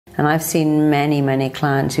And I've seen many, many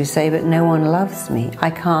clients who say, but no one loves me. I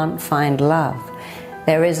can't find love.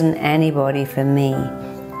 There isn't anybody for me.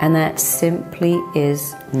 And that simply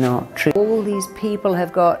is not true. All these people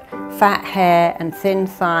have got fat hair and thin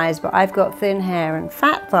thighs, but I've got thin hair and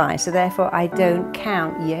fat thighs, so therefore I don't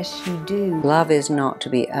count. Yes, you do. Love is not to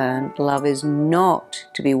be earned. Love is not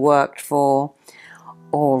to be worked for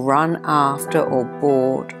or run after or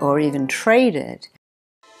bought or even traded.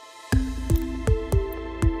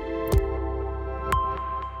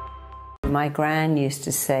 My gran used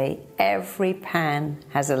to say, every pan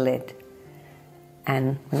has a lid.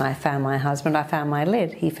 And when I found my husband, I found my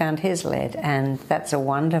lid. He found his lid, and that's a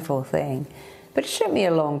wonderful thing. But it took me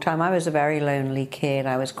a long time. I was a very lonely kid.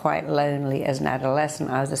 I was quite lonely as an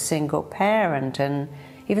adolescent. I was a single parent, and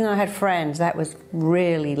even though I had friends, that was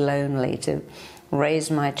really lonely to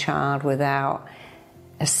raise my child without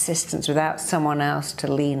assistance, without someone else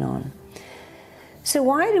to lean on. So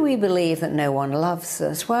why do we believe that no one loves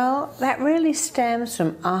us? Well, that really stems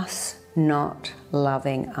from us not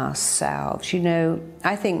loving ourselves. You know,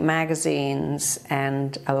 I think magazines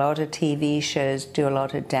and a lot of TV shows do a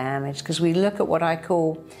lot of damage because we look at what I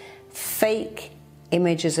call fake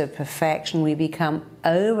images of perfection. We become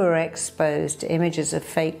overexposed to images of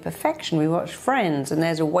fake perfection. We watch Friends and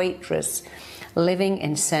there's a waitress living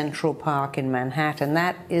in Central Park in Manhattan.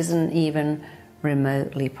 That isn't even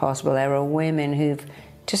remotely possible. There are women who've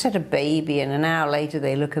just had a baby and an hour later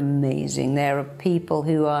they look amazing. There are people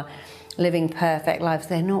who are living perfect lives.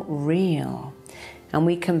 They're not real. And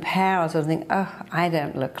we compare ourselves and think, oh, I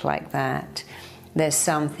don't look like that. There's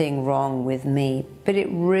something wrong with me. But it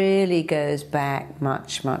really goes back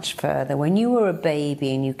much, much further. When you were a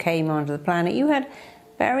baby and you came onto the planet, you had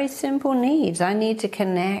very simple needs. I need to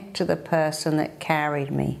connect to the person that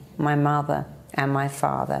carried me, my mother and my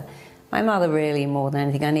father. My mother really more than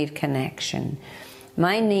anything, I need connection.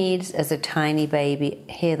 My needs as a tiny baby,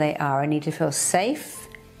 here they are. I need to feel safe.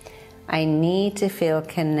 I need to feel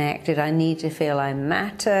connected. I need to feel I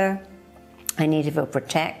matter. I need to feel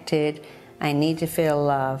protected. I need to feel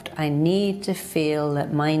loved. I need to feel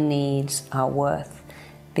that my needs are worth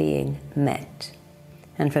being met.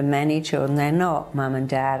 And for many children, they're not. Mum and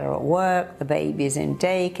dad are at work, the baby's in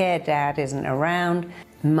daycare, dad isn't around,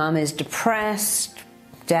 mum is depressed,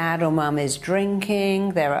 dad or mum is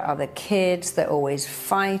drinking, there are other kids, they're always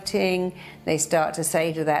fighting. They start to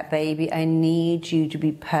say to that baby, I need you to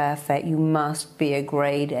be perfect. You must be a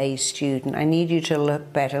grade A student. I need you to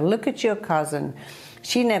look better. Look at your cousin.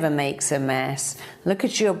 She never makes a mess. Look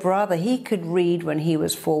at your brother. He could read when he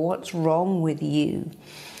was 4. What's wrong with you?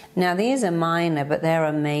 Now, these are minor, but there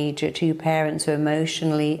are major. Two parents who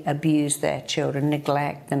emotionally abuse their children,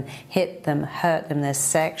 neglect them, hit them, hurt them. There's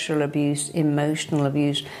sexual abuse, emotional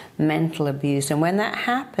abuse, mental abuse. And when that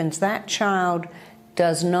happens, that child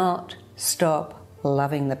does not stop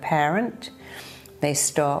loving the parent. They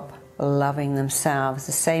stop loving themselves.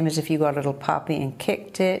 The same as if you got a little puppy and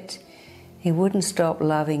kicked it. He wouldn't stop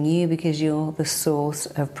loving you because you're the source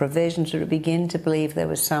of provision. So to begin to believe there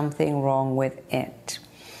was something wrong with it.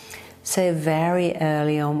 So very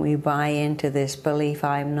early on we buy into this belief,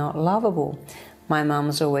 I'm not lovable. My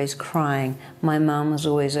mum's always crying. My mum's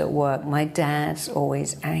always at work. My dad's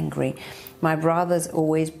always angry. My brother's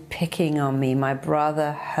always picking on me. My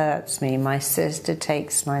brother hurts me. My sister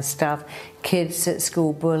takes my stuff. Kids at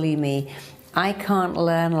school bully me. I can't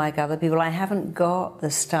learn like other people. I haven't got the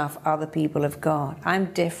stuff other people have got. I'm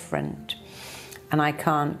different. And I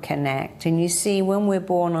can't connect. And you see, when we're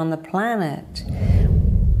born on the planet,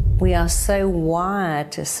 we are so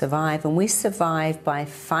wired to survive, and we survive by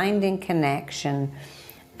finding connection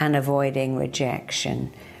and avoiding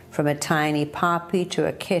rejection. From a tiny puppy to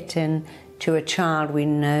a kitten to a child, we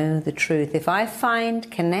know the truth. If I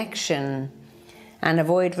find connection and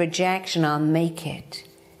avoid rejection, I'll make it.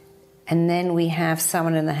 And then we have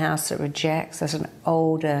someone in the house that rejects us, an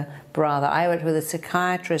older brother. I worked with a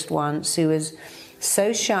psychiatrist once who was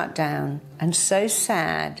so shut down and so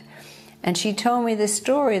sad. And she told me this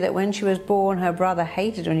story that when she was born, her brother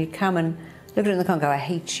hated her, and he'd come and look at her in the car and go, I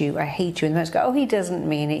hate you, I hate you. And the parents go, oh, he doesn't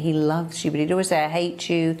mean it, he loves you. But he'd always say, I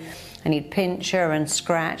hate you. And he'd pinch her and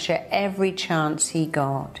scratch her every chance he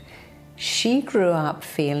got. She grew up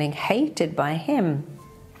feeling hated by him.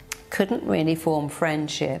 Couldn't really form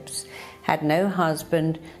friendships. Had no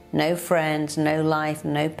husband, no friends, no life,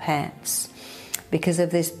 no pets. Because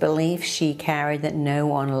of this belief she carried that no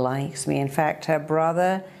one likes me. In fact, her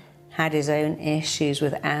brother had his own issues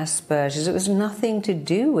with Asperger's. It was nothing to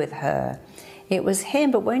do with her. It was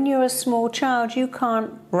him. But when you're a small child, you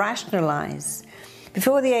can't rationalize.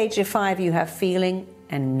 Before the age of 5, you have feeling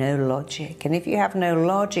and no logic. And if you have no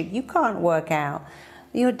logic, you can't work out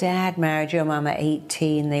your dad married your mum at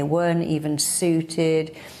 18, they weren't even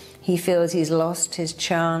suited. He feels he's lost his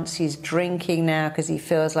chance. He's drinking now because he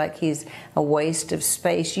feels like he's a waste of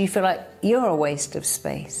space. You feel like you're a waste of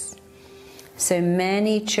space. So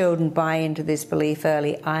many children buy into this belief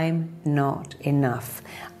early: I'm not enough.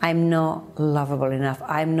 I'm not lovable enough.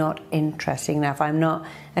 I'm not interesting enough. I'm not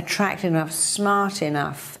attractive enough, smart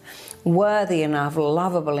enough, worthy enough,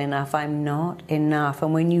 lovable enough. I'm not enough.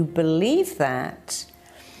 And when you believe that,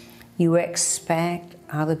 you expect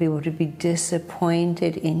other people to be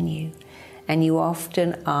disappointed in you, and you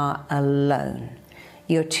often are alone.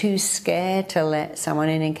 You're too scared to let someone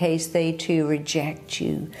in case they too reject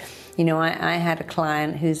you. You know, I had a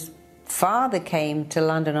client whose father came to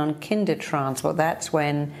London on kinder transport. That's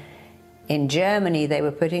when in Germany they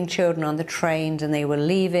were putting children on the trains and they were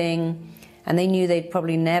leaving, and they knew they'd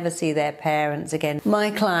probably never see their parents again.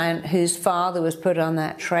 My client, whose father was put on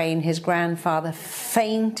that train, his grandfather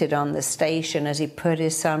fainted on the station as he put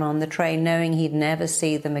his son on the train, knowing he'd never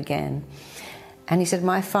see them again. And he said,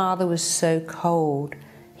 my father was so cold,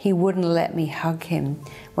 he wouldn't let me hug him.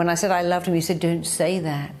 When I said I loved him, he said, don't say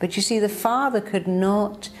that. But you see, the father could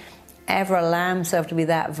not ever allow himself to be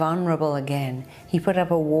that vulnerable again. He put up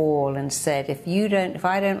a wall and said, if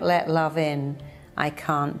I don't let love in, I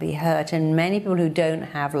can't be hurt. And many people who don't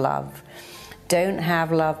have love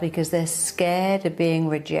because they're scared of being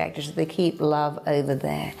rejected, so they keep love over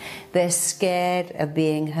there. They're scared of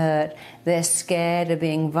being hurt. They're scared of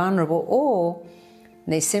being vulnerable, or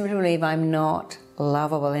they simply believe I'm not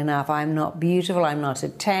lovable enough. I'm not beautiful. I'm not a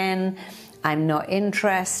 10. I'm not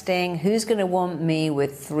interesting. Who's going to want me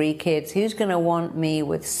with 3 kids? Who's going to want me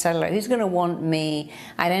with cellular? Who's going to want me?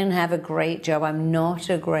 I don't have a great job. I'm not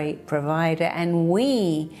a great provider. And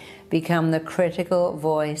we become the critical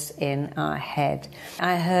voice in our head.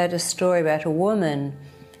 I heard a story about a woman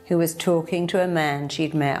who was talking to a man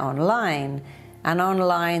she'd met online. And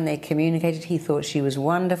online they communicated. He thought she was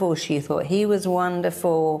wonderful. She thought he was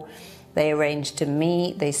wonderful. They arranged to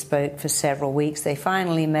meet. They spoke for several weeks. They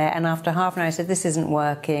finally met, and after half an hour I said, this isn't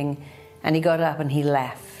working, and he got up and he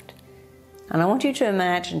left. And I want you to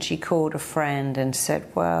imagine she called a friend and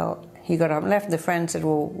said, well, he got up and left. And the friend said,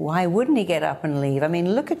 well, why wouldn't he get up and leave? I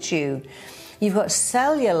mean, look at you. You've got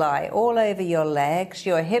cellulite all over your legs,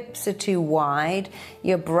 your hips are too wide,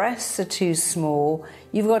 your breasts are too small,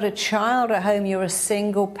 you've got a child at home, you're a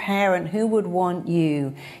single parent, who would want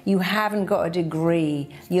you? You haven't got a degree,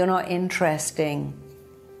 you're not interesting.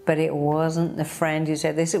 But it wasn't the friend who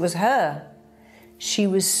said this, it was her. She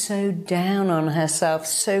was so down on herself,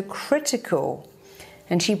 so critical,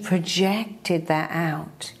 and she projected that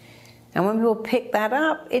out. And when people pick that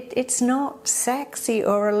up, it's not sexy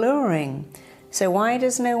or alluring. So why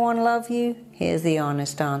does no one love you? Here's the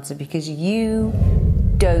honest answer: because you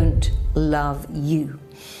don't love you.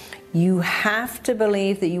 You have to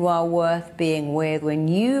believe that you are worth being with. When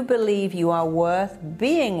you believe you are worth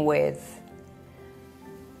being with,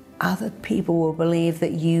 other people will believe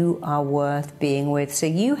that you are worth being with. So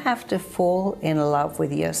you have to fall in love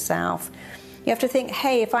with yourself. You have to think,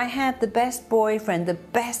 hey, if I had the best boyfriend, the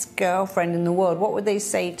best girlfriend in the world, what would they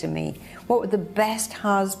say to me? What would the best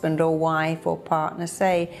husband or wife or partner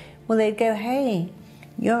say? Well, they'd go, hey,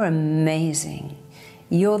 you're amazing.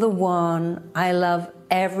 You're the one. I love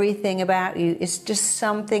everything about you. It's just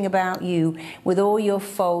something about you. With all your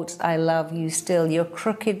faults, I love you still. Your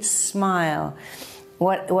crooked smile,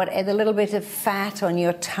 the little bit of fat on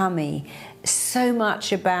your tummy, so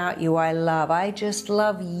much about you I love. I just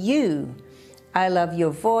love you. I love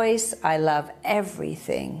your voice. I love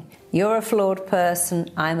everything. You're a flawed person.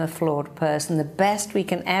 I'm a flawed person. The best we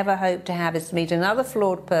can ever hope to have is to meet another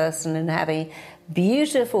flawed person and have a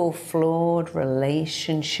beautiful, flawed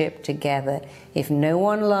relationship together. If no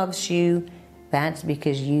one loves you, that's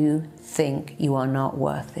because you think you are not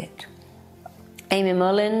worth it. Amy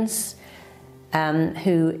Mullins,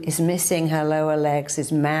 who is missing her lower legs,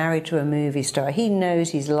 is married to a movie star. He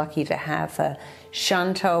knows he's lucky to have her.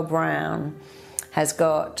 Chantelle Brown has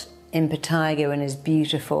got impetigo and is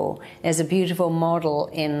beautiful. There's a beautiful model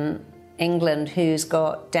in England who's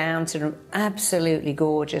got Down syndrome, absolutely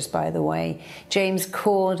gorgeous, by the way. James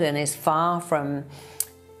Corden is far from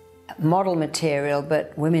model material,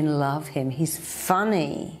 but women love him. He's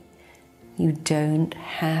funny. You don't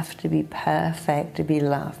have to be perfect to be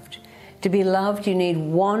loved. To be loved, you need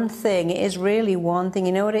one thing. It is really one thing.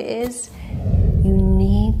 You know what it is? You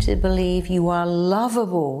need to believe you are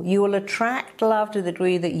lovable. You will attract love to the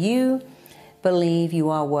degree that you believe you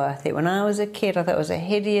are worth it. When I was a kid, I thought I was a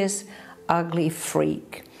hideous, ugly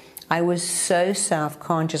freak. I was so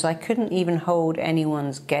self-conscious, I couldn't even hold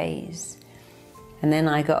anyone's gaze. And then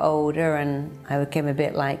I got older and I became a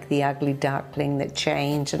bit like the ugly duckling that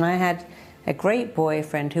changed. And I had a great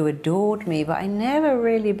boyfriend who adored me, but I never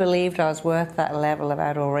really believed I was worth that level of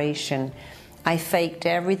adoration. I faked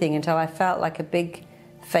everything until I felt like a big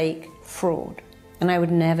fake fraud. And I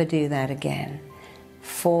would never do that again.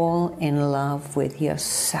 Fall in love with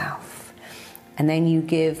yourself. And then you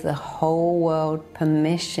give the whole world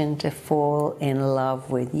permission to fall in love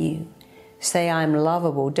with you. Say, I'm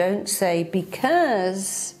lovable. Don't say,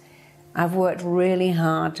 because I've worked really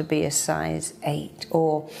hard to be a size 8,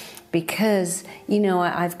 or because, you know,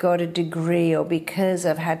 I've got a degree, or because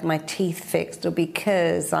I've had my teeth fixed, or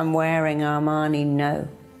because I'm wearing Armani. No.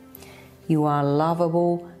 You are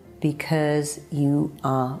lovable because you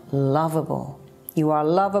are lovable. You are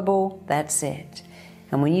lovable, that's it.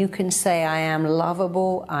 And when you can say, I am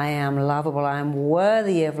lovable, I am lovable, I am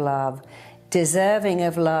worthy of love, deserving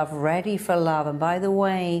of love, ready for love. And by the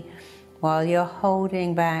way, while you're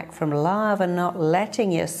holding back from love and not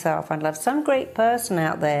letting yourself find love, some great person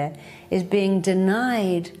out there is being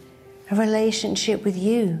denied a relationship with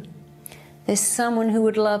you. There's someone who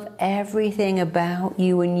would love everything about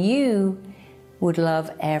you, and you would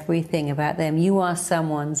love everything about them. You are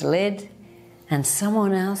someone's lid, and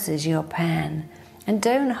someone else is your pan. And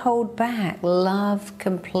don't hold back. Love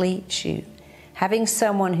completes you. Having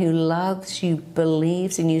someone who loves you,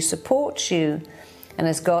 believes in you, supports you, and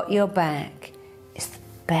has got your back is the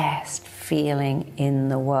best feeling in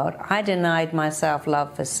the world. I denied myself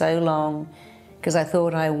love for so long because I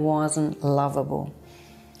thought I wasn't lovable.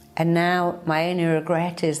 And now my only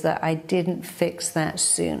regret is that I didn't fix that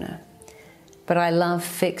sooner. But I love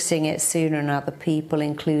fixing it sooner in other people,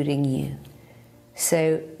 including you.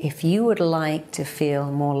 So if you would like to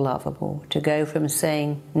feel more lovable, to go from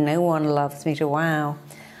saying, no one loves me, to wow,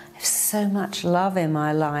 I have so much love in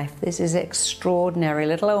my life. This is extraordinary.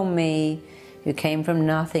 Little old me, who came from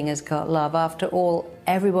nothing, has got love. After all,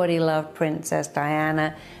 everybody loved Princess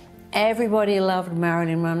Diana. Everybody loved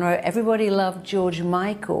Marilyn Monroe. Everybody loved George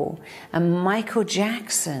Michael and Michael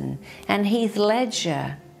Jackson and Heath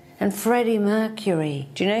Ledger and Freddie Mercury.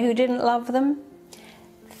 Do you know who didn't love them?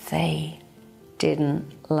 They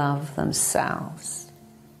didn't love themselves.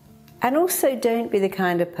 And also, don't be the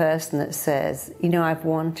kind of person that says, you know, I've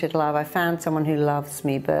wanted love, I found someone who loves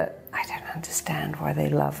me, but I don't understand why they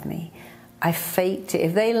love me. I faked it.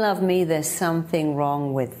 If they love me, there's something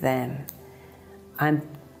wrong with them. I'm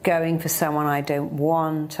going for someone I don't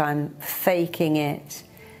want. I'm faking it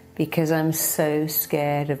because I'm so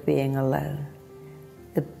scared of being alone.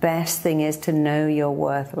 The best thing is to know you're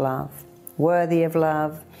worth love, worthy of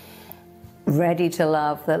love, ready to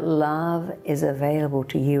love, that love is available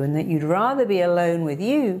to you, and that you'd rather be alone with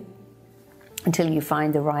you until you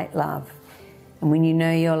find the right love. And when you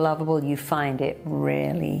know you're lovable, you find it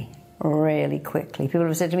really, really quickly. People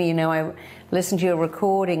have said to me, you know, I listened to your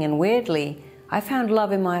recording and weirdly, I found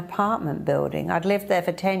love in my apartment building. I'd lived there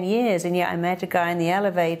for 10 years and yet I met a guy in the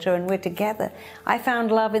elevator and we're together. I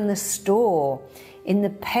found love in the store, in the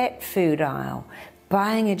pet food aisle,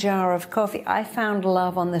 buying a jar of coffee. I found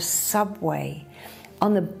love on the subway,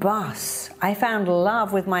 on the bus. I found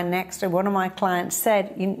love with my next door. One of my clients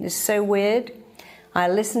said, it's so weird. I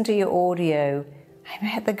listened to your audio. I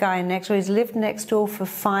met the guy next door. He's lived next door for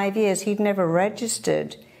 5 years. He'd never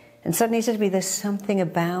registered. And suddenly he said to me, there's something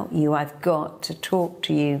about you. I've got to talk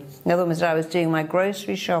to you. Another one was I was doing my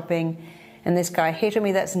grocery shopping and this guy hit on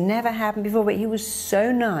me. That's never happened before, but he was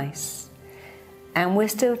so nice. And we're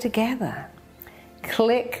still together.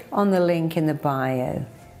 Click on the link in the bio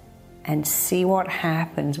and see what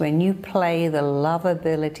happens when you play the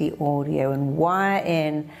lovability audio and wire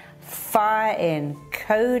in, fire in,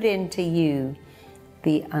 code into you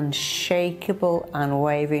the unshakable,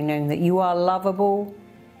 unwavering knowing that you are lovable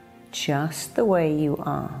just the way you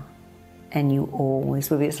are, and you always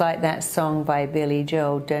will be. It's like that song by Billy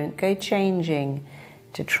Joel, don't go changing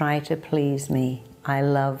to try to please me. I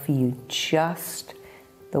love you just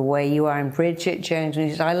the way you are. And Bridget Jones, when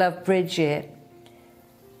she said, I love Bridget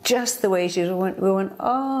just the way she is, we went,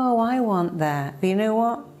 oh, I want that. But you know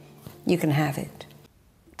what? You can have it.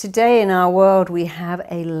 Today in our world, we have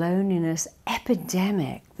a loneliness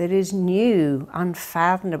epidemic that is new,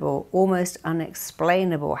 unfathomable, almost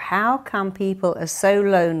unexplainable. How come people are so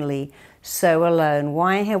lonely, so alone?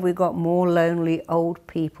 Why have we got more lonely old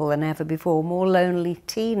people than ever before, more lonely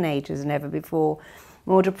teenagers than ever before,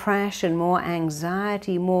 more depression, more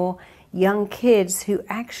anxiety, more young kids who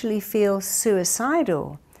actually feel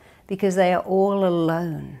suicidal because they are all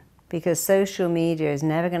alone? Because social media is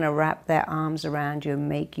never going to wrap their arms around you and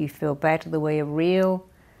make you feel better. The way a real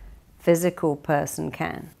physical person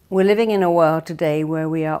can. We're living in a world today where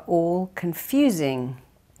we are all confusing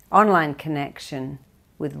online connection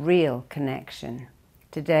with real connection.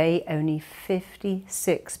 Today, only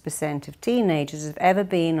 56% of teenagers have ever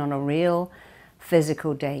been on a real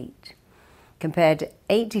physical date, compared to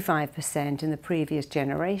 85% in the previous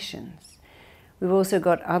generations. We've also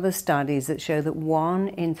got other studies that show that 1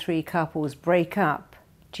 in 3 couples break up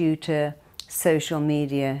due to social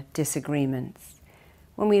media disagreements.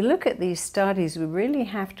 When we look at these studies, we really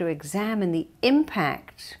have to examine the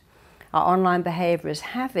impact our online behavior is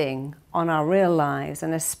having on our real lives,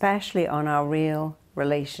 and especially on our real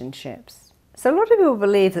relationships. So a lot of people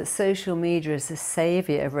believe that social media is the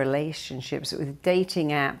savior of relationships, that with dating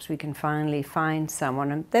apps we can finally find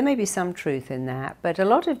someone, and there may be some truth in that, but a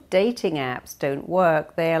lot of dating apps don't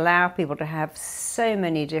work. They allow people to have so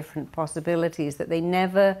many different possibilities that they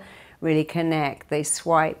never really connect. They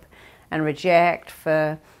swipe and reject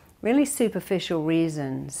for really superficial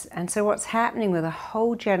reasons. And so what's happening with a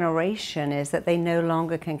whole generation is that they no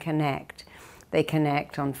longer can connect. They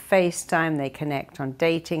connect on FaceTime, they connect on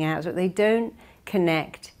dating apps, but they don't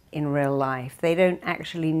connect in real life. They don't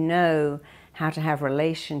actually know how to have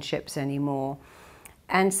relationships anymore.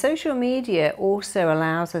 And social media also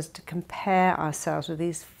allows us to compare ourselves with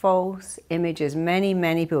these false images. Many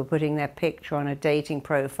people putting their picture on a dating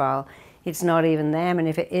profile. It's not even them, and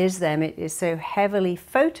if it is them, it is so heavily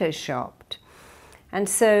photoshopped. And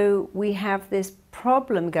so we have this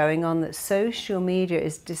problem going on that social media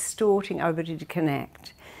is distorting our ability to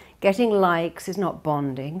connect. Getting likes is not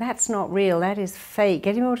bonding. That's not real, that is fake.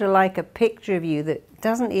 Getting people to like a picture of you that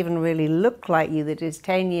doesn't even really look like you, that is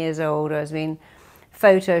 10 years old or has been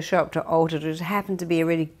photoshopped or altered, or just happened to be a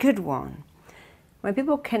really good one. When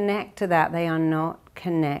people connect to that, they are not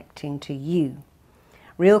connecting to you.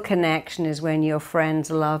 Real connection is when your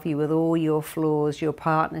friends love you with all your flaws, your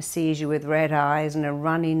partner sees you with red eyes and a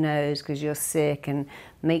runny nose because you're sick and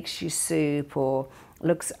makes you soup or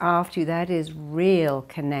looks after you. That is real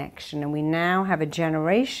connection. And we now have a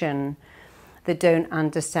generation that don't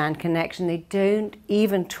understand connection. They don't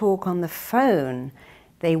even talk on the phone.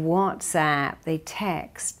 They WhatsApp, they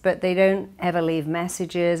text, but they don't ever leave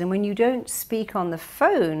messages. And when you don't speak on the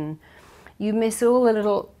phone, you miss all the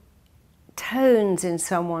little tones in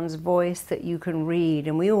someone's voice that you can read.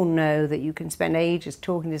 And we all know that you can spend ages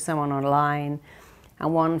talking to someone online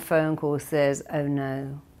and one phone call says, oh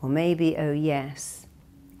no, or maybe, oh yes.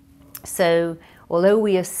 So although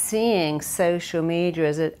we are seeing social media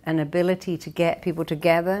as an ability to get people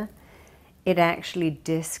together, it actually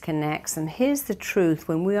disconnects. And here's the truth: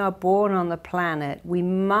 when we are born on the planet, we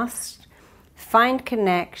must find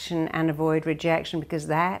connection and avoid rejection, because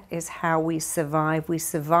that is how we survive. We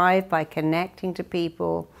survive by connecting to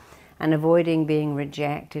people and avoiding being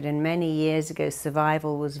rejected. And many years ago,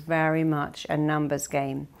 survival was very much a numbers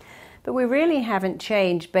game. But we really haven't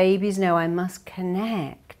changed. Babies know I must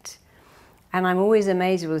connect. And I'm always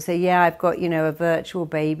amazed when people say, yeah, I've got, a virtual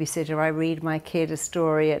babysitter. I read my kid a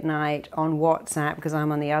story at night on WhatsApp because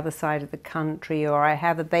I'm on the other side of the country, or I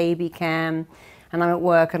have a baby cam and I'm at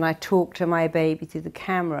work and I talk to my baby through the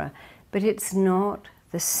camera. But it's not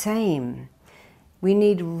the same. We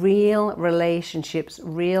need real relationships,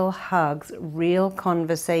 real hugs, real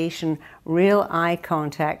conversation, real eye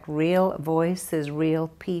contact, real voices, real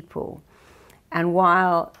people. And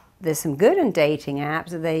while there's some good in dating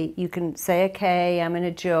apps, you can say, okay, I'm in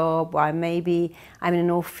a job, or maybe I'm in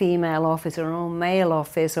an all-female office or an all-male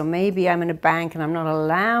office, or maybe I'm in a bank and I'm not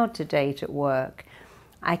allowed to date at work.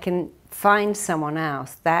 I can find someone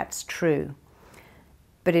else, that's true.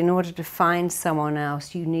 But in order to find someone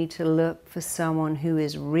else, you need to look for someone who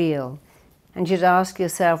is real. And you'd ask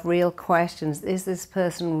yourself real questions. Is this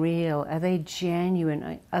person real? Are they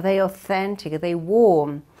genuine? Are they authentic? Are they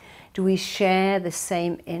warm? Do we share the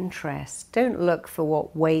same interests? Don't look for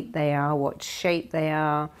what weight they are, what shape they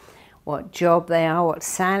are, what job they are, what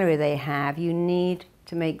salary they have. You need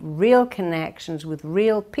to make real connections with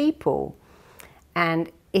real people.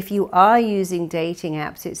 And if you are using dating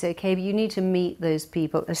apps, it's okay, but you need to meet those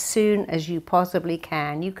people as soon as you possibly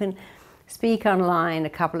can. You can speak online a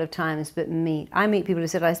couple of times, but meet. I meet people who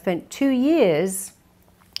said, I spent 2 years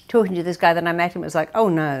talking to this guy, then I met him, it was like, oh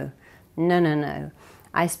no, no, no, no.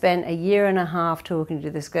 I spent 1.5 years talking to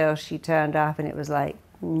this girl, she turned up, and it was like,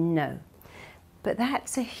 no. But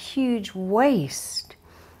that's a huge waste.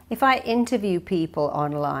 If I interview people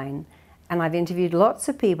online, and I've interviewed lots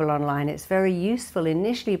of people online, it's very useful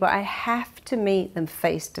initially, but I have to meet them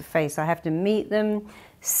face to face. I have to meet them,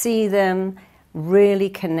 see them, really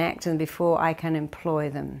connect them before I can employ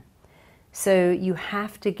them. So you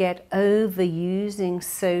have to get over using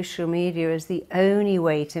social media as the only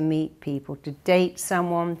way to meet people, to date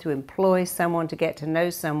someone, to employ someone, to get to know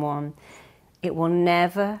someone. It will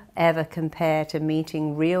never, ever compare to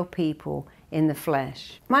meeting real people in the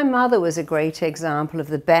flesh. My mother was a great example of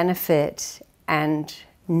the benefit and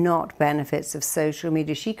not benefits of social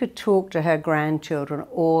media. She could talk to her grandchildren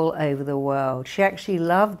all over the world. She actually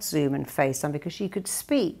loved Zoom and FaceTime because she could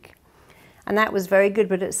speak. And that was very good,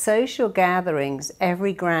 but at social gatherings,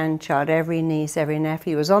 every grandchild, every niece, every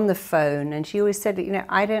nephew was on the phone, and she always said, you know,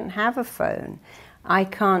 I don't have a phone. I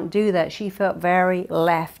can't do that. She felt very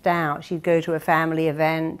left out. She'd go to a family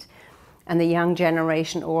event, and the young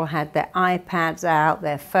generation all had their iPads out,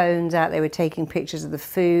 their phones out. They were taking pictures of the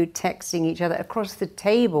food, texting each other across the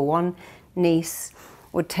table. One niece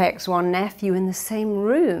would text one nephew in the same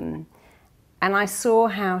room. And I saw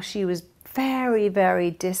how she was very, very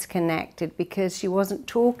disconnected because she wasn't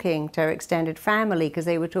talking to her extended family because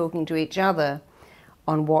they were talking to each other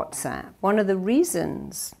on WhatsApp. One of the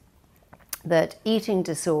reasons that eating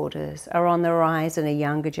disorders are on the rise in a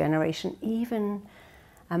younger generation, even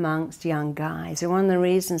amongst young guys, and one of the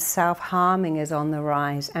reasons self-harming is on the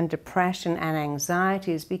rise, and depression and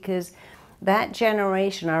anxiety, is because that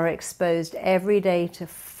generation are exposed every day to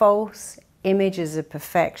false images of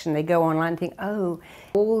perfection. They go online and think, oh,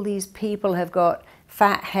 all these people have got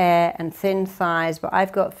fat hair and thin thighs, but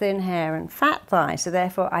I've got thin hair and fat thighs, so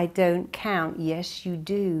therefore I don't count. Yes, you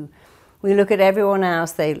do. We look at everyone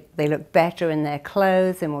else, they look better in their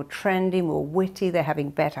clothes, they're more trendy, more witty, they're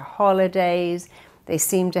having better holidays, they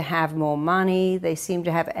seem to have more money, they seem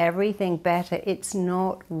to have everything better. It's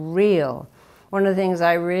not real. One of the things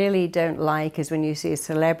I really don't like is when you see a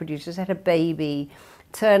celebrity who just had a baby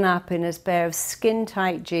turn up in a pair of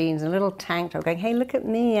skin-tight jeans and a little tank top going, hey, look at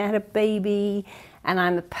me, I had a baby and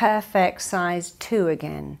I'm a perfect size 2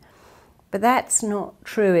 again. But that's not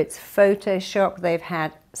true. It's Photoshop. They've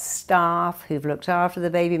had staff who've looked after the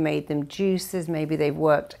baby, made them juices, maybe they've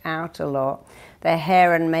worked out a lot. Their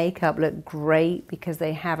hair and makeup look great because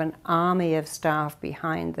they have an army of staff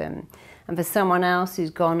behind them. And for someone else who's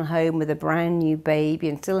gone home with a brand new baby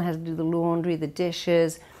and still has to do the laundry, the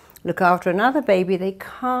dishes, look after another baby, they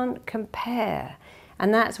can't compare.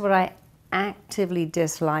 And that's what I actively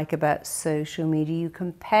dislike about social media. You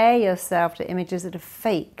compare yourself to images that are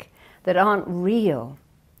fake, that aren't real.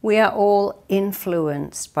 We are all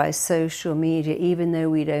influenced by social media, even though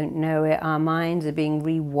we don't know it. Our minds are being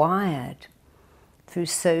rewired through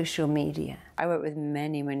social media. I work with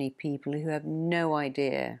many, many people who have no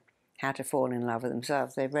idea how to fall in love with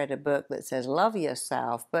themselves. They've read a book that says love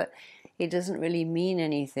yourself, but it doesn't really mean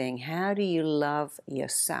anything. How do you love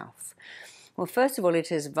yourself? Well, first of all,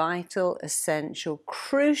 it is vital, essential,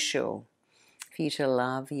 crucial for you to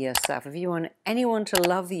love yourself. If you want anyone to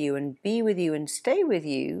love you and be with you and stay with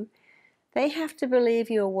you, they have to believe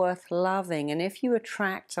you're worth loving. And if you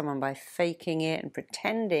attract someone by faking it and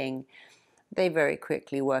pretending, they very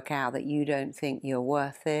quickly work out that you don't think you're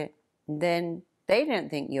worth it. Then they don't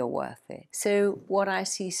think you're worth it. So what I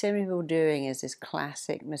see so many people doing is this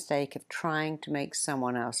classic mistake of trying to make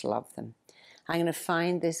someone else love them. I'm going to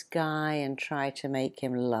find this guy and try to make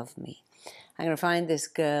him love me. I'm going to find this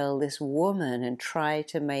girl, this woman, and try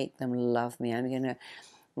to make them love me. I'm going to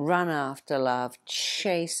run after love,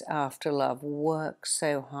 chase after love, work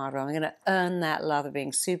so hard. I'm going to earn that love of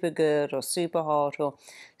being super good or super hot or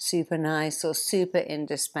super nice or super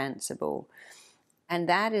indispensable. And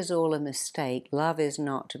that is all a mistake. Love is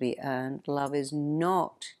not to be earned. Love is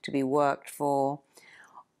not to be worked for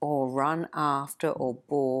or run after or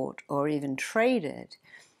bought or even traded.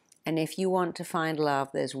 And if you want to find love,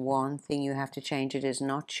 there's one thing you have to change. It is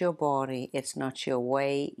not your body. It's not your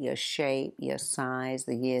weight, your shape, your size,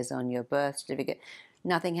 the years on your birth certificate.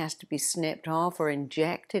 Nothing has to be snipped off or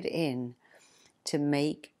injected in to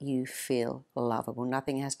make you feel lovable.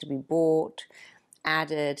 Nothing has to be bought,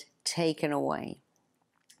 added, taken away.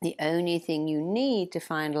 The only thing you need to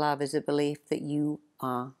find love is a belief that you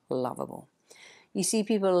are lovable. You see,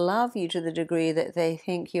 people love you to the degree that they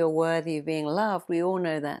think you're worthy of being loved. We all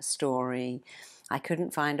know that story. I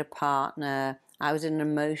couldn't find a partner. I was in an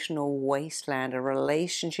emotional wasteland, a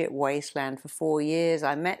relationship wasteland for 4 years.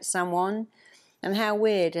 I met someone, and how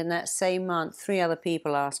weird, in that same month, 3 other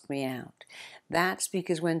people asked me out. That's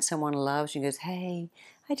because when someone loves you and goes, hey,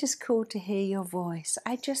 I just called to hear your voice.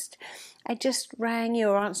 I just rang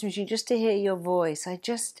your answering machine just to hear your voice. I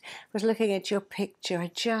just was looking at your picture.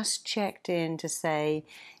 I just checked in to say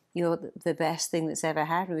you're the best thing that's ever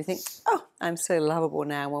happened. We think, oh, I'm so lovable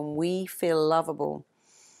now. When we feel lovable,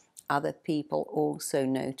 other people also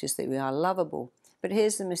notice that we are lovable. But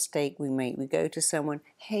here's the mistake we make. We go to someone,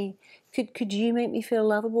 hey, could you make me feel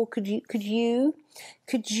lovable? Could you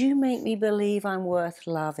make me believe I'm worth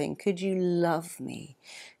loving? Could you love me?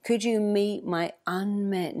 Could you meet my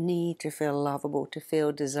unmet need to feel lovable, to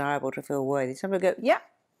feel desirable, to feel worthy? Somebody go, yeah,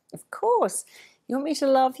 of course. You want me to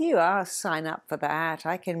love you? I'll sign up for that.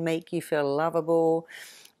 I can make you feel lovable,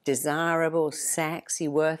 desirable, sexy,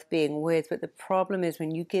 worth being with. But the problem is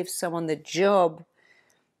when you give someone the job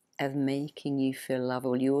of making you feel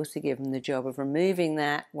lovable, you also give them the job of removing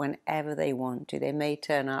that whenever they want to. They may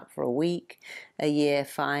turn up for a week, a year,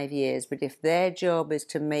 5 years, but if their job is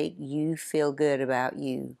to make you feel good about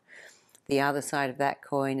you, the other side of that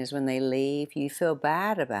coin is when they leave, you feel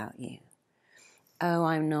bad about you. Oh,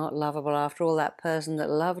 I'm not lovable. After all, that person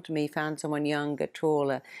that loved me found someone younger,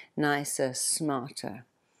 taller, nicer, smarter.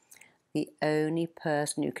 The only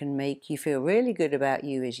person who can make you feel really good about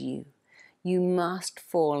you is you. You must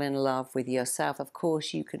fall in love with yourself. Of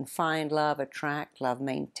course, you can find love, attract love,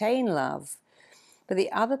 maintain love, but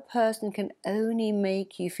the other person can only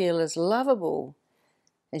make you feel as lovable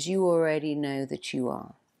as you already know that you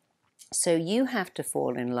are. So you have to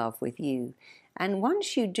fall in love with you. And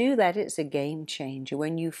once you do that, it's a game changer.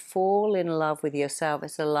 When you fall in love with yourself,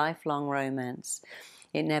 it's a lifelong romance.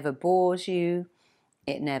 It never bores you.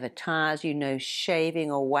 It never tires you. No shaving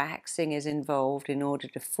or waxing is involved in order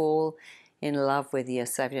to fall in love with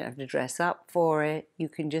yourself. You don't have to dress up for it. You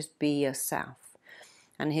can just be yourself.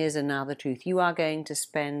 And here's another truth. You are going to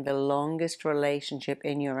spend the longest relationship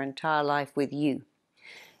in your entire life with you.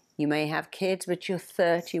 You may have kids, but you're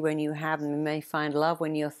 30 when you have them. You may find love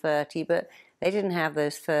when you're 30, but they didn't have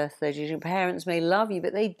those first 30. Your parents may love you,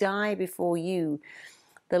 but they die before you.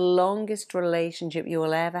 The longest relationship you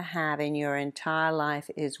will ever have in your entire life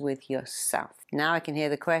is with yourself. Now I can hear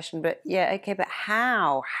the question, but yeah, okay, but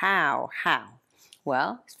how?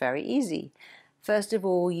 Well, it's very easy. First of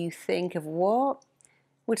all, you think of what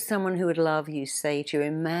would someone who would love you say to you?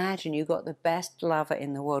 Imagine you got the best lover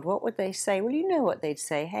in the world. What would they say? Well, you know what they'd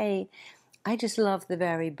say. Hey, I just love the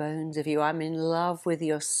very bones of you. I'm in love with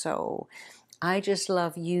your soul. I just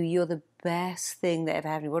love you. You're the best thing that ever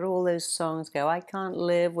happened. What do all those songs go? I can't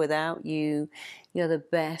live without you. You're the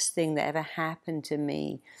best thing that ever happened to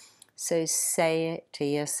me. So say it to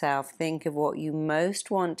yourself. Think of what you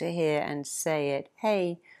most want to hear and say it.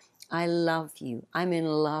 Hey, I love you. I'm in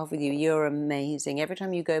love with you. You're amazing. Every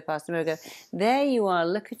time you go past the mirror, go, there you are.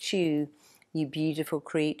 Look at you, you beautiful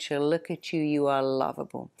creature. Look at you. You are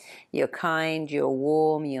lovable. You're kind. You're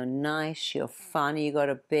warm. You're nice. You're funny. You got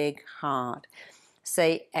a big heart.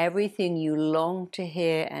 Say everything you long to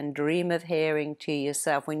hear and dream of hearing to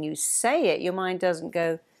yourself. When you say it, your mind doesn't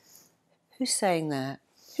go, who's saying that?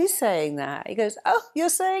 Who's saying that? It goes, oh, you're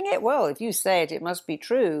saying it? Well, if you say it, it must be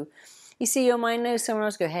true. You see, your mind knows someone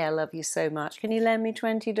else go, hey, I love you so much. Can you lend me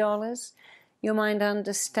 $20? Your mind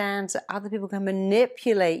understands that other people can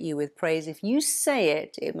manipulate you with praise. If you say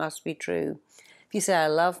it, it must be true. If you say, I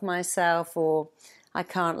love myself, or I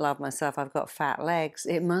can't love myself, I've got fat legs,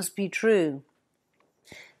 it must be true.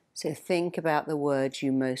 So think about the words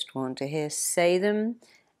you most want to hear. Say them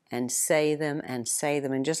and say them and say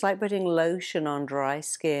them. And just like putting lotion on dry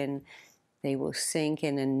skin, they will sink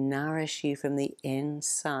in and nourish you from the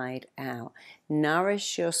inside out.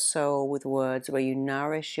 Nourish your soul with words where you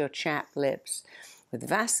nourish your chapped lips with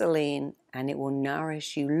Vaseline, and it will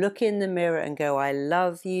nourish you. Look in the mirror and go, I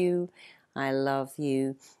love you, I love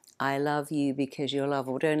you, I love you because you're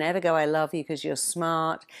lovable. Don't ever go, I love you because you're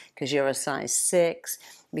smart, because you're a size 6,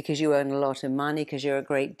 because you earn a lot of money, because you're a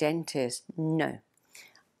great dentist. No.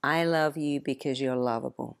 I love you because you're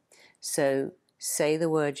lovable. So say the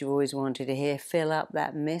words you always wanted to hear. Fill up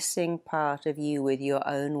that missing part of you with your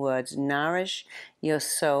own words. Nourish your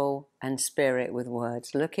soul and spirit with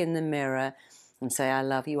words. Look in the mirror and say, I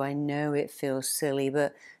love you. I know it feels silly,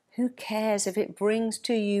 but who cares if it brings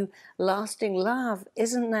to you lasting love?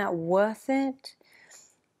 Isn't that worth it?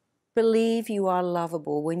 Believe you are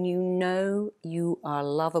lovable. When you know you are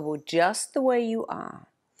lovable just the way you are,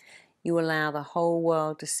 you allow the whole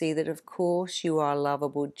world to see that, of course, you are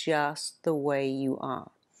lovable just the way you are.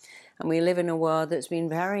 And we live in a world that's been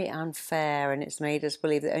very unfair, and it's made us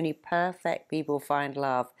believe that only perfect people find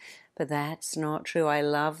love. But that's not true. I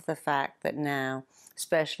love the fact that now,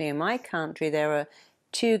 especially in my country, there are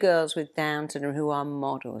 2 girls with Down syndrome who are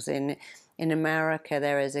models. In America,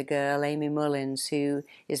 there is a girl, Amy Mullins, who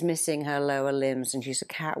is missing her lower limbs, and she's a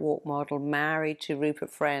catwalk model, married to Rupert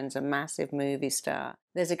Friends, a massive movie star.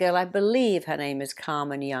 There's a girl, I believe her name is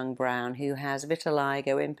Carmen Young-Brown, who has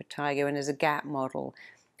vitiligo, impetigo, and is a Gap model,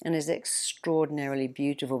 and is extraordinarily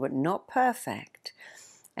beautiful, but not perfect.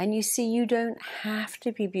 And you see, you don't have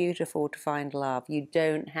to be beautiful to find love. You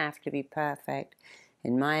don't have to be perfect.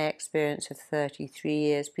 In my experience of 33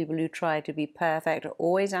 years, people who try to be perfect are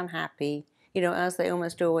always unhappy. You know, as they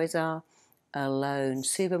almost always are, alone.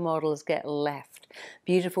 Supermodels get left.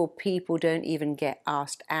 Beautiful people don't even get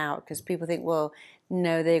asked out because people think, well,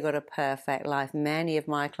 no, they've got a perfect life. Many of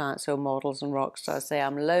my clients who are models and rock stars say,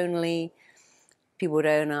 I'm lonely. People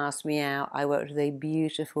don't ask me out. I worked with a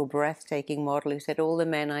beautiful, breathtaking model who said all the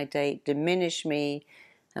men I date diminish me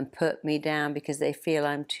and put me down because they feel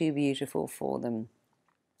I'm too beautiful for them.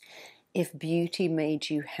 If beauty made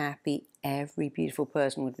you happy, every beautiful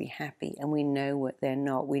person would be happy, and we know what they're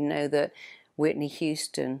not. We know that Whitney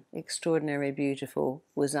Houston, extraordinarily beautiful,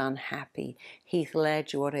 was unhappy. Heath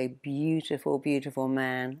Ledger, what a beautiful, beautiful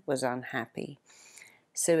man, was unhappy.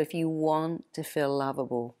 So if you want to feel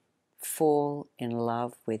lovable, fall in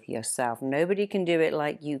love with yourself. Nobody can do it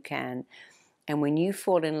like you can. And when you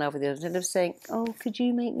fall in love with yourself, instead of saying, oh, could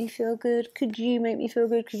you make me feel good? Could you make me feel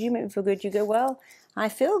good? Could you make me feel good? You go, well, I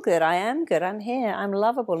feel good. I am good. I'm here. I'm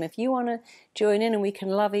lovable. And if you want to join in and we can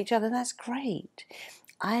love each other, that's great.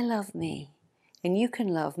 I love me. And you can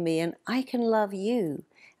love me. And I can love you.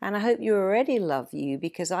 And I hope you already love you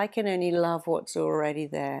because I can only love what's already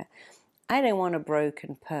there. I don't want a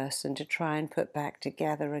broken person to try and put back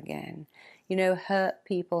together again. You know, hurt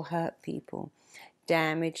people hurt people.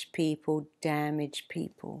 Damaged people damage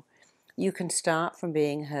people. You can start from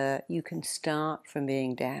being hurt. You can start from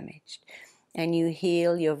being damaged. And you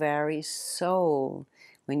heal your very soul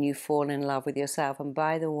when you fall in love with yourself. And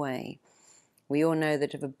by the way, we all know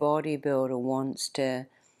that if a bodybuilder wants to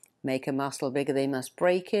make a muscle bigger, they must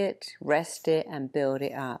break it, rest it, and build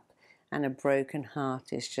it up. And a broken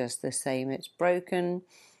heart is just the same. It's broken,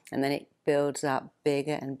 and then it builds up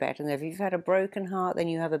bigger and better. And if you've had a broken heart, then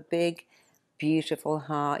you have a big, beautiful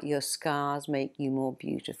heart. Your scars make you more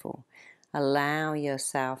beautiful. Allow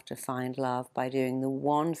yourself to find love by doing the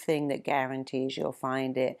one thing that guarantees you'll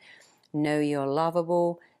find it. Know you're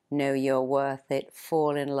lovable. Know you're worth it.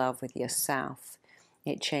 Fall in love with yourself.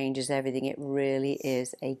 It changes everything. It really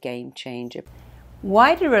is a game changer.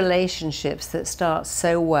 Why do relationships that start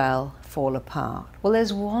so well fall apart? Well,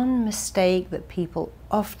 there's one mistake that people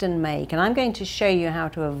often make, and I'm going to show you how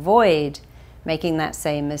to avoid making that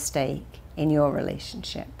same mistake in your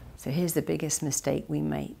relationship. So here's the biggest mistake we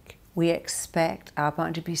make. We expect our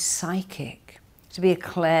partner to be psychic, to be a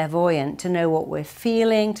clairvoyant, to know what we're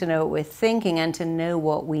feeling, to know what we're thinking, and to know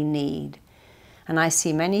what we need. And I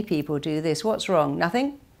see many people do this. What's wrong?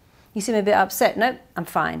 Nothing? You seem a bit upset. Nope, I'm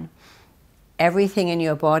fine. Everything in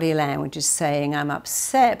your body language is saying, I'm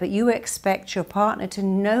upset, but you expect your partner to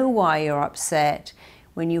know why you're upset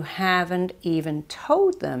when you haven't even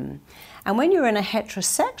told them. And when you're in a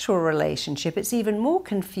heterosexual relationship, it's even more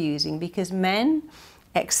confusing because men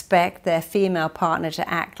expect their female partner to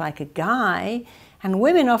act like a guy, and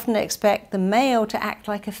women often expect the male to act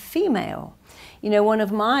like a female. You know, one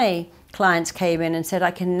of my clients came in and said,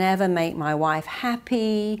 I can never make my wife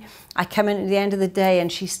happy. I come in at the end of the day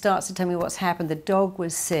and she starts to tell me what's happened. The dog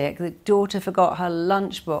was sick. The daughter forgot her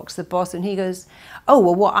lunchbox. The boss, and he goes, oh,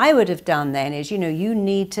 well, what I would have done then is, you know, you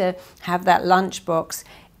need to have that lunchbox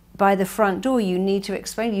by the front door. You need to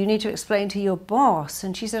explain to your boss.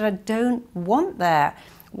 And she said, I don't want that.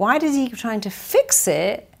 Why does he keep trying to fix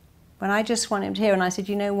it when I just want him to hear? And I said,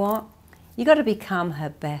 you know what? You got to become her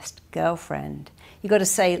best girlfriend. You got to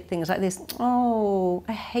say things like this, oh,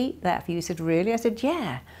 I hate that for you. He said, really? I said,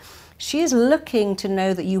 yeah. She is looking to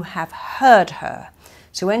know that you have heard her.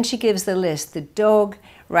 So when she gives the list, the dog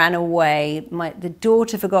ran away, the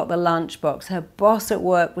daughter forgot the lunchbox, her boss at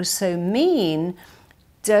work was so mean,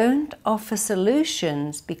 don't offer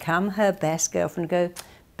solutions. Become her best girlfriend. Go,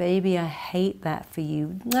 baby, I hate that for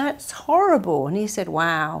you. That's horrible. And he said,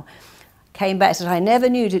 wow. Came back and said, I never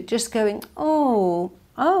knew it. Just going, oh,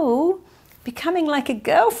 becoming like a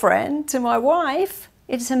girlfriend to my wife.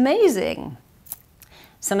 It's amazing.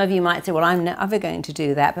 Some of you might say, well, I'm never going to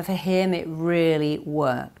do that. But for him, it really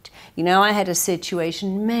worked. You know, I had a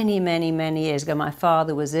situation many, many, many years ago. My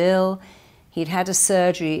father was ill. He'd had a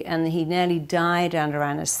surgery and he nearly died under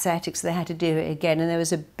anesthetic, so they had to do it again. And there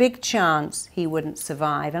was a big chance he wouldn't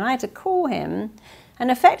survive. And I had to call him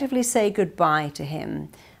and effectively say goodbye to him.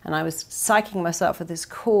 And I was psyching myself for this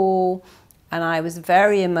call, and I was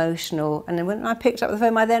very emotional. And then when I picked up the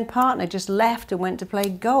phone, my then partner just left and went to play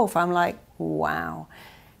golf. I'm like, wow,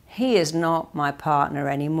 he is not my partner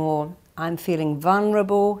anymore. I'm feeling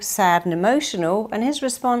vulnerable, sad, and emotional. And his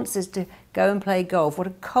response is to go and play golf. What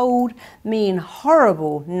a cold, mean,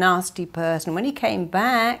 horrible, nasty person. When he came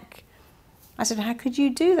back, I said, how could you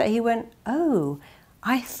do that? He went, oh,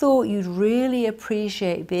 I thought you'd really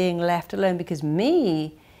appreciate being left alone, because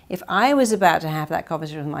me, if I was about to have that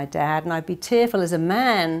conversation with my dad and I'd be tearful as a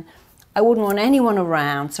man, I wouldn't want anyone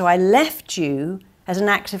around. So I left you as an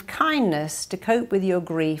act of kindness to cope with your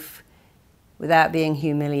grief without being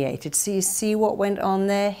humiliated. So you see what went on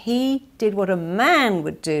there? He did what a man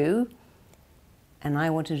would do, and I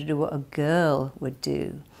wanted to do what a girl would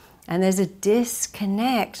do. And there's a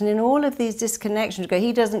disconnect. And in all of these disconnections, you go,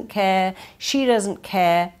 he doesn't care, she doesn't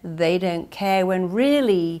care, they don't care, when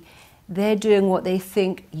really they're doing what they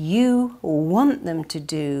think you want them to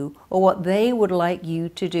do, or what they would like you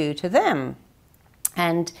to do to them.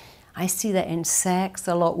 And I see that in sex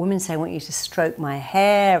a lot. Women say, I want you to stroke my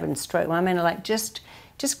hair and stroke my men are like, just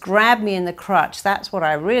grab me in the crotch. That's what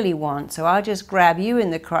I really want. So I'll just grab you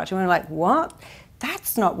in the crotch. And we're like, what?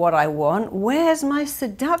 That's not what I want. Where's my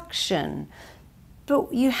seduction?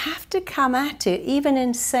 But you have to come at it, even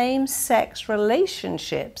in same-sex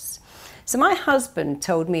relationships. So my husband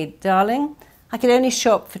told me, darling, I could only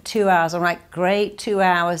shop for 2 hours. I'm like, great, 2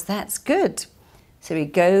 hours, that's good. So we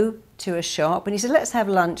go to a shop and he said, let's have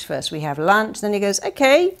lunch first. We have lunch. Then he goes,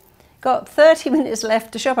 okay, got 30 minutes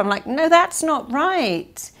left to shop. I'm like, no, that's not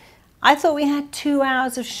right. I thought we had 2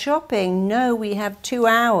 hours of shopping. No, we have 2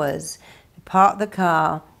 hours. Park the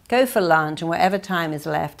car, go for lunch, and whatever time is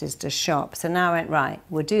left is to shop. So now I went, right,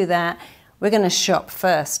 we'll do that. We're going to shop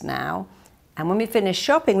first now. And when we finish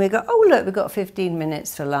shopping, we go, oh, look, we've got 15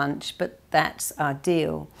 minutes for lunch, but that's our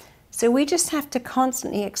deal. So we just have to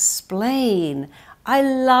constantly explain. I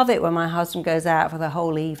love it when my husband goes out for the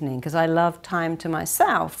whole evening, because I love time to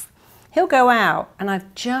myself. He'll go out, and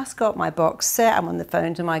I've just got my box set. I'm on the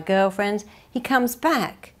phone to my girlfriends. He comes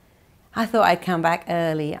back. I thought I'd come back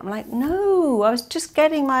early. I'm like, no, I was just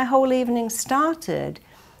getting my whole evening started.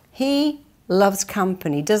 He loves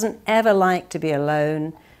company, doesn't ever like to be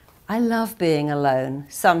alone. I love being alone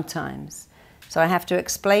sometimes. So I have to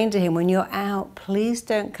explain to him, when you're out, please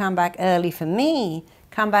don't come back early for me.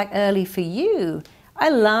 Come back early for you. I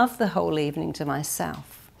love the whole evening to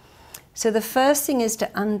myself. So the first thing is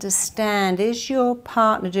to understand, is your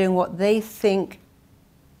partner doing what they think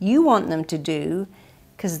you want them to do?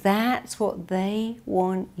 Because that's what they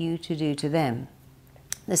want you to do to them.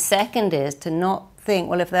 The second is to not think,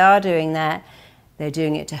 well, if they are doing that, they're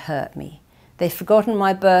doing it to hurt me. They've forgotten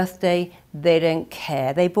my birthday, they don't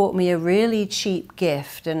care. They bought me a really cheap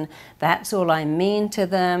gift and that's all I mean to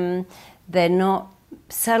them. They're not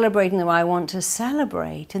celebrating the way I want to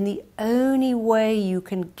celebrate. And the only way you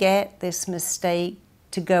can get this mistake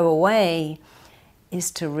to go away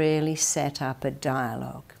is to really set up a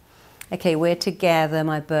dialogue. Okay, we're together,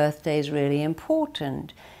 my birthday is really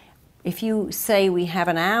important. If you say we have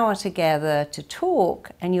an hour together to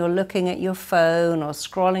talk and you're looking at your phone or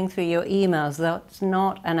scrolling through your emails, that's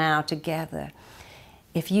not an hour together.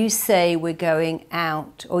 If you say we're going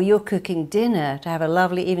out or you're cooking dinner to have a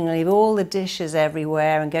lovely evening, leave all the dishes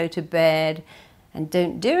everywhere and go to bed and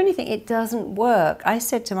don't do anything, it doesn't work. I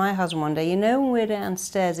said to my husband one day, you know, when we're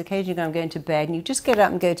downstairs, occasionally I'm going to bed and you just get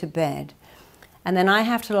up and go to bed. And then I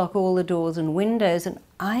have to lock all the doors and windows and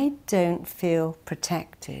I don't feel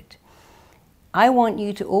protected. I want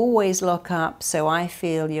you to always lock up so I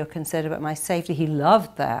feel you're concerned about my safety. He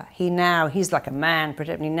loved that. He's like a man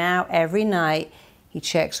protecting me. Now every night he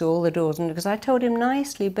checks all the doors. And because I told him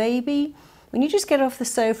nicely, baby, when you just get off the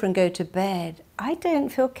sofa and go to bed, I don't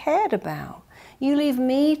feel cared about. You leave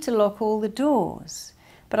me to lock all the doors.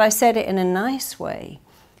 But I said it in a nice way.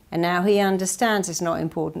 And now he understands it's not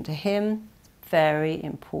important to him. Very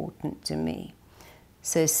important to me.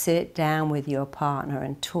 So sit down with your partner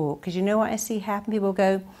and talk. Because you know what I see happen? People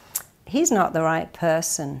go, he's not the right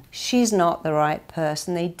person. She's not the right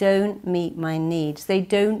person. They don't meet my needs. They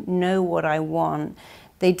don't know what I want.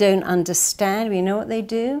 They don't understand. You know what they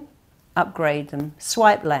do? Upgrade them.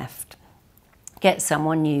 Swipe left. Get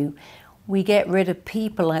someone new. We get rid of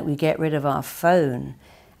people like we get rid of our phone.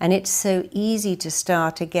 And it's so easy to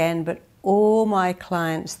start again, but all my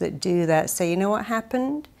clients that do that say, you know what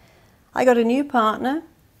happened? I got a new partner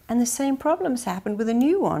and the same problems happened with a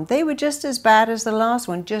new one. They were just as bad as the last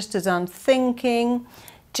one, just as unthinking,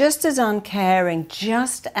 just as uncaring,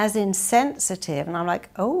 just as insensitive. And I'm like,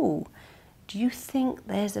 oh, do you think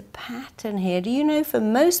there's a pattern here? Do you know for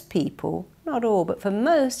most people, not all, but for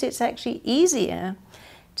most, it's actually easier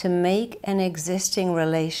to make an existing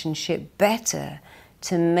relationship better,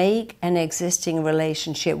 to make an existing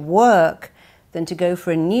relationship work, than to go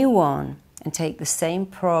for a new one and take the same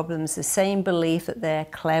problems, the same belief that they're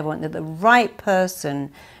clever, and that the right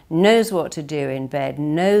person knows what to do in bed,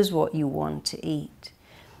 knows what you want to eat.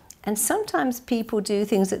 And sometimes people do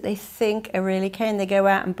things that they think are really okay, and they go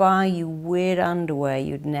out and buy you weird underwear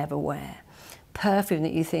you'd never wear, perfume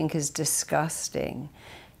that you think is disgusting,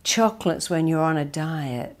 chocolates when you're on a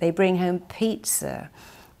diet. They bring home pizza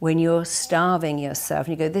when you're starving yourself.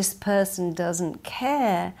 And you go, this person doesn't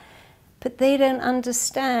care, but they don't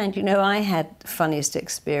understand. You know, I had the funniest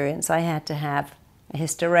experience. I had to have a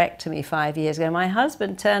hysterectomy 5 years ago. My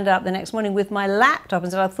husband turned up the next morning with my laptop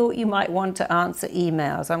and said, I thought you might want to answer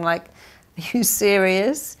emails. I'm like, are you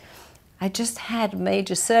serious? I just had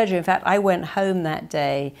major surgery. In fact, I went home that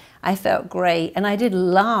day. I felt great. And I did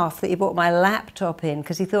laugh that he brought my laptop in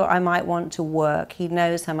because he thought I might want to work. He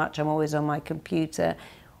knows how much I'm always on my computer,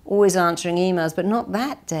 always answering emails, but not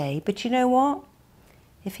that day. But you know what?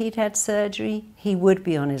 If he'd had surgery, he would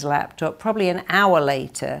be on his laptop, probably an hour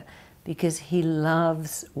later, because he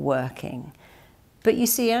loves working. But you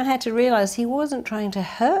see, I had to realize he wasn't trying to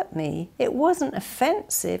hurt me. It wasn't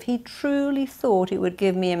offensive. He truly thought it would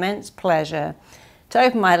give me immense pleasure to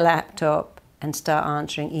open my laptop and start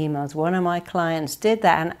answering emails. One of my clients did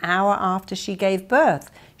that an hour after she gave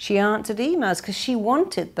birth. She answered emails because she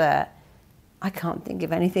wanted that. I can't think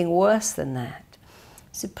of anything worse than that.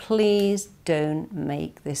 So please don't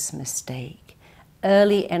make this mistake.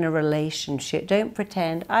 Early in a relationship, don't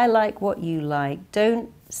pretend I like what you like.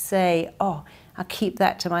 Don't say, oh, I'll keep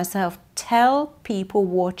that to myself. Tell people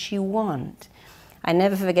what you want. I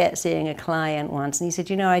never forget seeing a client once, and he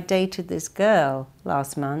said, you know, I dated this girl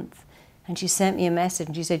last month, and she sent me a message,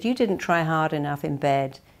 and she said, you didn't try hard enough in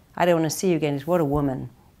bed. I don't want to see you again. What a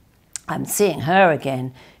woman. I'm seeing her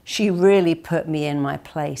again. She really put me in my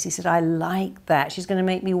place. He said, I like that. She's going to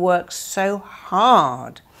make me work so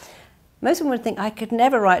hard. Most women would think, I could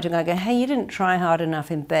never write to him. I go, hey, you didn't try hard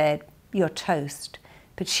enough in bed. You're toast.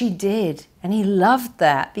 But she did. And he loved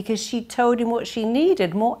that because she told him what she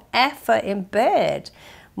needed. More effort in bed,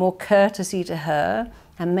 more courtesy to her,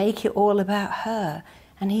 and make it all about her.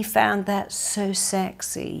 And he found that so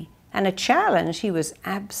sexy. And a challenge he was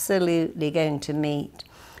absolutely going to meet.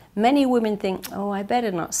 Many women think, oh, I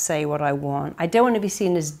better not say what I want. I don't want to be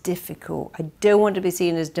seen as difficult. I don't want to be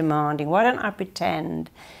seen as demanding. Why don't I pretend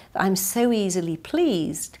that I'm so easily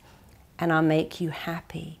pleased and I'll make you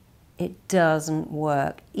happy? It doesn't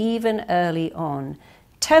work. Even early on,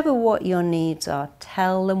 tell them what your needs are.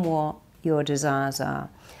 Tell them what your desires are.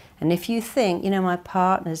 And if you think, you know, my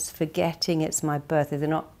partner's forgetting it's my birthday, they're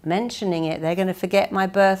not mentioning it, they're going to forget my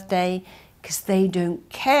birthday because they don't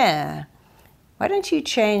care. Why don't you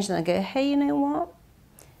change and go, hey, you know what?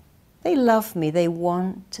 They love me. They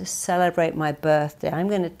want to celebrate my birthday. I'm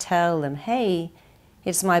going to tell them, hey,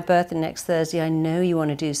 it's my birthday next Thursday. I know you want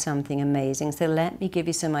to do something amazing, so let me give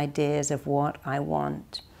you some ideas of what I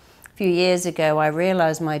want. A few years ago, I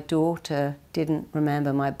realized my daughter didn't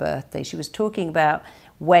remember my birthday. She was talking about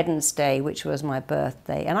Wednesday, which was my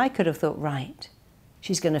birthday, and I could have thought, right,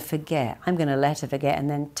 she's going to forget. I'm going to let her forget and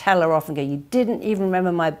then tell her off and go, you didn't even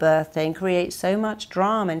remember my birthday, and create so much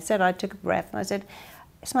drama. Instead, I took a breath and I said,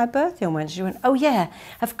 it's my birthday on Wednesday. She went, oh yeah,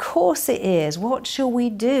 of course it is. What shall we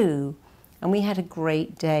do? And we had a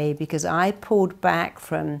great day because I pulled back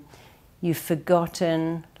from, you've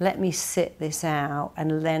forgotten, let me sit this out,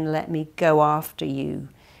 and then let me go after you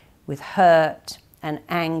with hurt and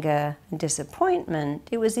anger and disappointment.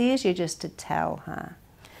 It was easier just to tell her.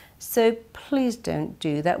 So please don't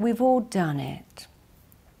do that. We've all done it.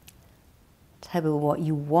 Tell people what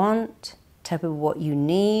you want. Tell people what you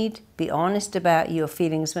need. Be honest about your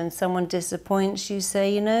feelings. When someone disappoints you,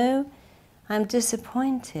 say, you know, I'm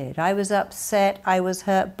disappointed. I was upset. I was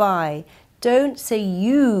hurt by. Don't say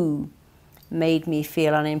you made me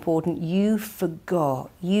feel unimportant. You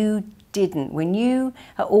forgot. You didn't. When you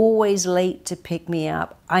are always late to pick me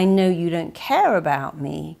up, I know you don't care about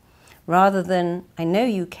me. Rather than, I know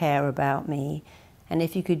you care about me, and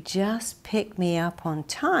if you could just pick me up on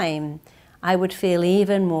time, I would feel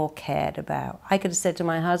even more cared about. I could have said to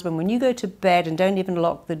my husband, when you go to bed and don't even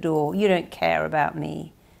lock the door, you don't care about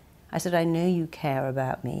me. I said, I know you care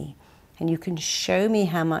about me, and you can show me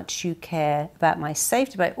how much you care about my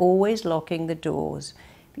safety by always locking the doors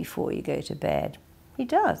before you go to bed. He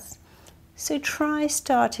does. So try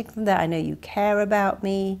starting from there. I know you care about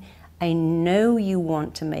me. I know you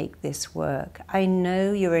want to make this work. I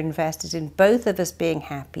know you're invested in both of us being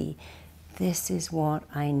happy. This is what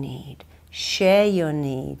I need. Share your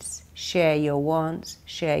needs, share your wants,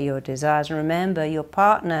 share your desires. And remember, your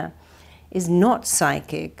partner is not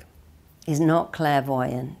psychic, is not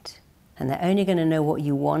clairvoyant, and they're only going to know what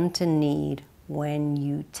you want and need when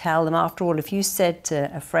you tell them, after all, if you said to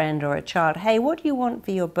a friend or a child, hey, what do you want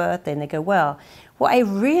for your birthday? And they go, well, what I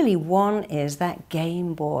really want is that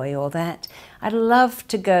Game Boy, or that I'd love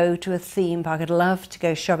to go to a theme park, I'd love to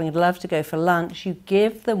go shopping, I'd love to go for lunch. You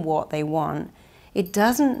give them what they want. It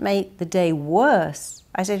doesn't make the day worse.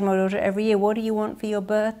 I say to my daughter every year, what do you want for your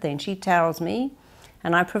birthday? And she tells me,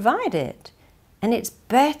 and I provide it. And it's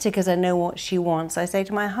better because I know what she wants. I say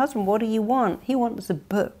to my husband, what do you want? He wants a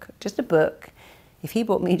book, just a book. If he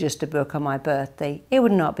bought me just a book on my birthday, it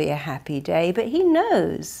would not be a happy day, but he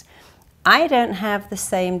knows. I don't have the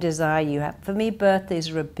same desire you have. For me, birthdays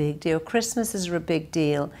are a big deal. Christmases are a big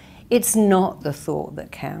deal. It's not the thought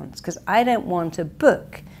that counts, because I don't want a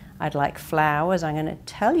book. I'd like flowers. I'm going to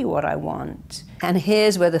tell you what I want. And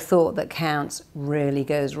here's where the thought that counts really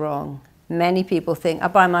goes wrong. Many people think, I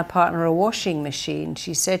buy my partner a washing machine.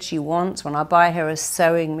 She said she wants one. I buy her a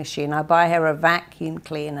sewing machine. I buy her a vacuum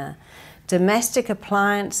cleaner. Domestic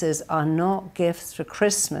appliances are not gifts for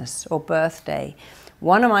Christmas or birthday.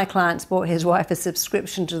 One of my clients bought his wife a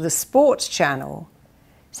subscription to the sports channel,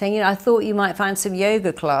 saying, you know, I thought you might find some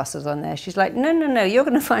yoga classes on there. She's like, no, no, no, you're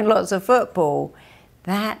going to find lots of football.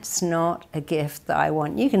 That's not a gift that I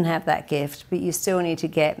want. You can have that gift, but you still need to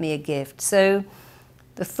get me a gift. So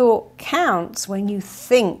the thought counts when you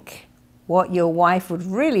think what your wife would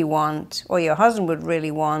really want or your husband would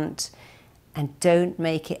really want, and don't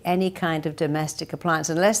make it any kind of domestic appliance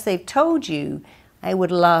unless they've told you, I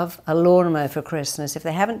would love a lawnmower for Christmas. If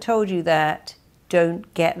they haven't told you that,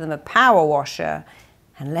 don't get them a power washer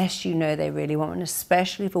unless you know they really want one.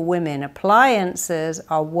 Especially for women, appliances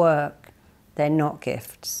are work. They're not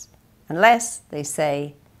gifts. Unless they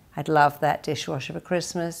say, I'd love that dishwasher for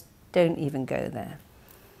Christmas, don't even go there.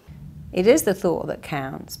 It is the thought that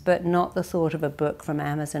counts, but not the thought of a book from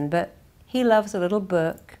Amazon. But he loves a little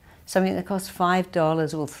book. Something that costs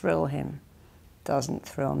 $5 will thrill him. Doesn't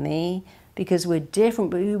thrill me, because we're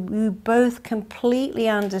different, but we both completely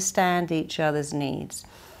understand each other's needs.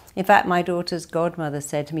 In fact, my daughter's godmother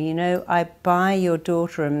said to me, you know, I buy your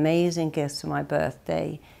daughter amazing gifts for my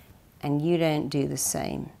birthday, and you don't do the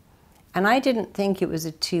same. And I didn't think it was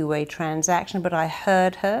a two-way transaction, but I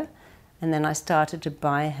heard her, and then I started to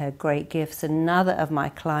buy her great gifts. Another of my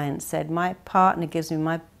clients said, my partner gives me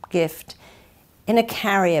my gift in a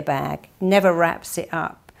carrier bag, never wraps it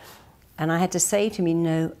up. And I had to say to me,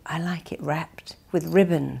 no, I like it wrapped with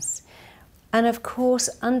ribbons. And of course,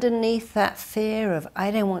 underneath that fear of,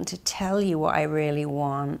 I don't want to tell you what I really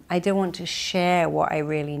want. I don't want to share what I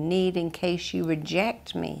really need in case you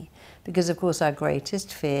reject me. Because of course, our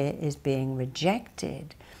greatest fear is being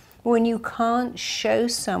rejected. When you can't show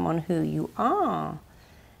someone who you are,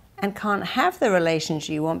 and can't have the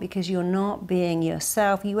relationship you want because you're not being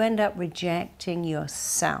yourself, you end up rejecting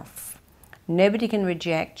yourself. Nobody can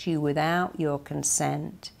reject you without your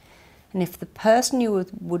consent. And if the person you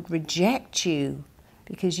would reject you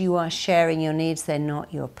because you are sharing your needs, they're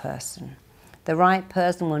not your person. The right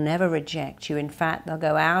person will never reject you. In fact, they'll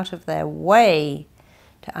go out of their way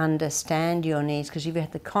to understand your needs because you've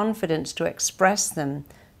had the confidence to express them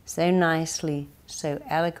so nicely, so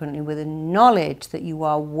eloquently, with the knowledge that you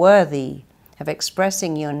are worthy of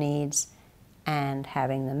expressing your needs and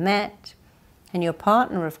having them met. And your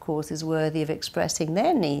partner, of course, is worthy of expressing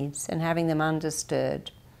their needs and having them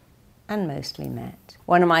understood and mostly met.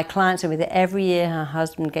 One of my clients told me that every year her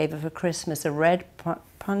husband gave her for Christmas a red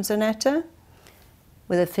panzanetta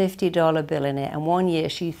with a $50 bill in it. And one year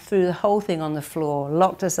she threw the whole thing on the floor,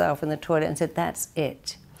 locked herself in the toilet and said, that's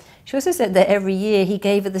it. She also said that every year he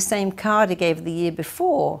gave her the same card he gave her the year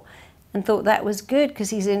before and thought that was good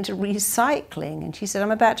because he's into recycling. And she said,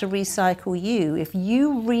 I'm about to recycle you. If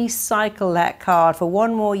you recycle that card for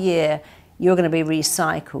one more year, you're going to be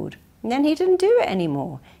recycled. And then he didn't do it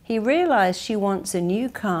anymore. He realized she wants a new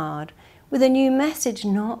card with a new message,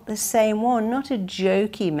 not the same one, not a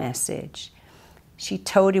jokey message. She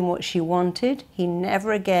told him what she wanted. He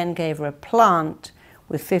never again gave her a plant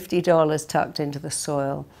with $50 tucked into the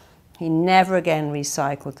soil. He never again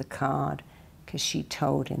recycled the card because she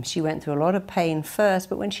told him. She went through a lot of pain first,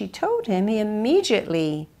 but when she told him, he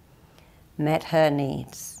immediately met her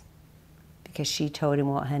needs because she told him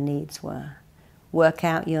what her needs were. Work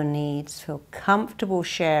out your needs, feel comfortable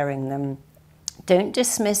sharing them. Don't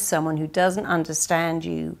dismiss someone who doesn't understand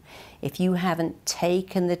you if you haven't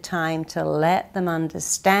taken the time to let them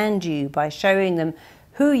understand you by showing them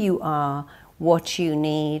who you are, what you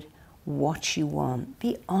need, what you want.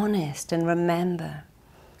 Be honest and remember,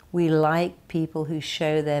 we like people who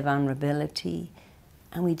show their vulnerability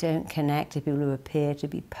and we don't connect to people who appear to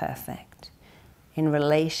be perfect. In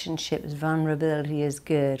relationships, vulnerability is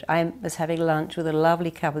good. I was having lunch with a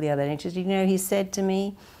lovely couple the other day, and just, he said to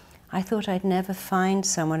me, I thought I'd never find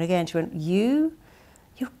someone again. She went, you're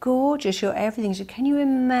gorgeous, you're everything. She said, can you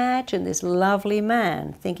imagine this lovely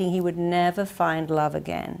man thinking he would never find love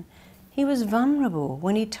again? He was vulnerable.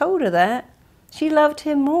 When he told her that, she loved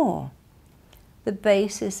him more. The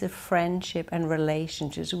basis of friendship and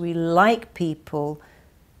relationships, we like people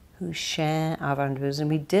who share our vulnerabilities, and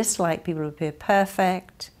we dislike people who appear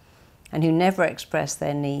perfect and who never express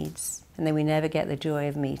their needs, and then we never get the joy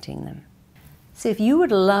of meeting them. So if you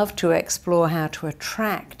would love to explore how to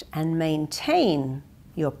attract and maintain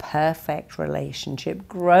your perfect relationship,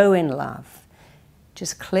 grow in love,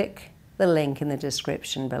 just click the link in the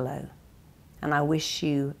description below. And I wish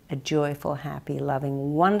you a joyful, happy,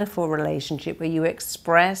 loving, wonderful relationship where you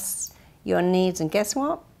express your needs, and guess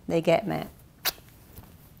what? They get met.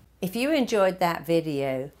 If you enjoyed that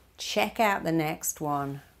video, check out the next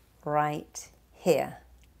one right here.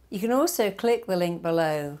 You can also click the link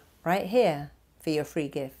below right here for your free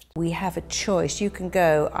gift. We have a choice. You can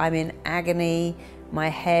go, I'm in agony, my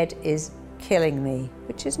head is killing me,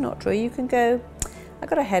 which is not true. You can go, I've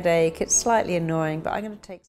got a headache, it's slightly annoying, but I'm going to take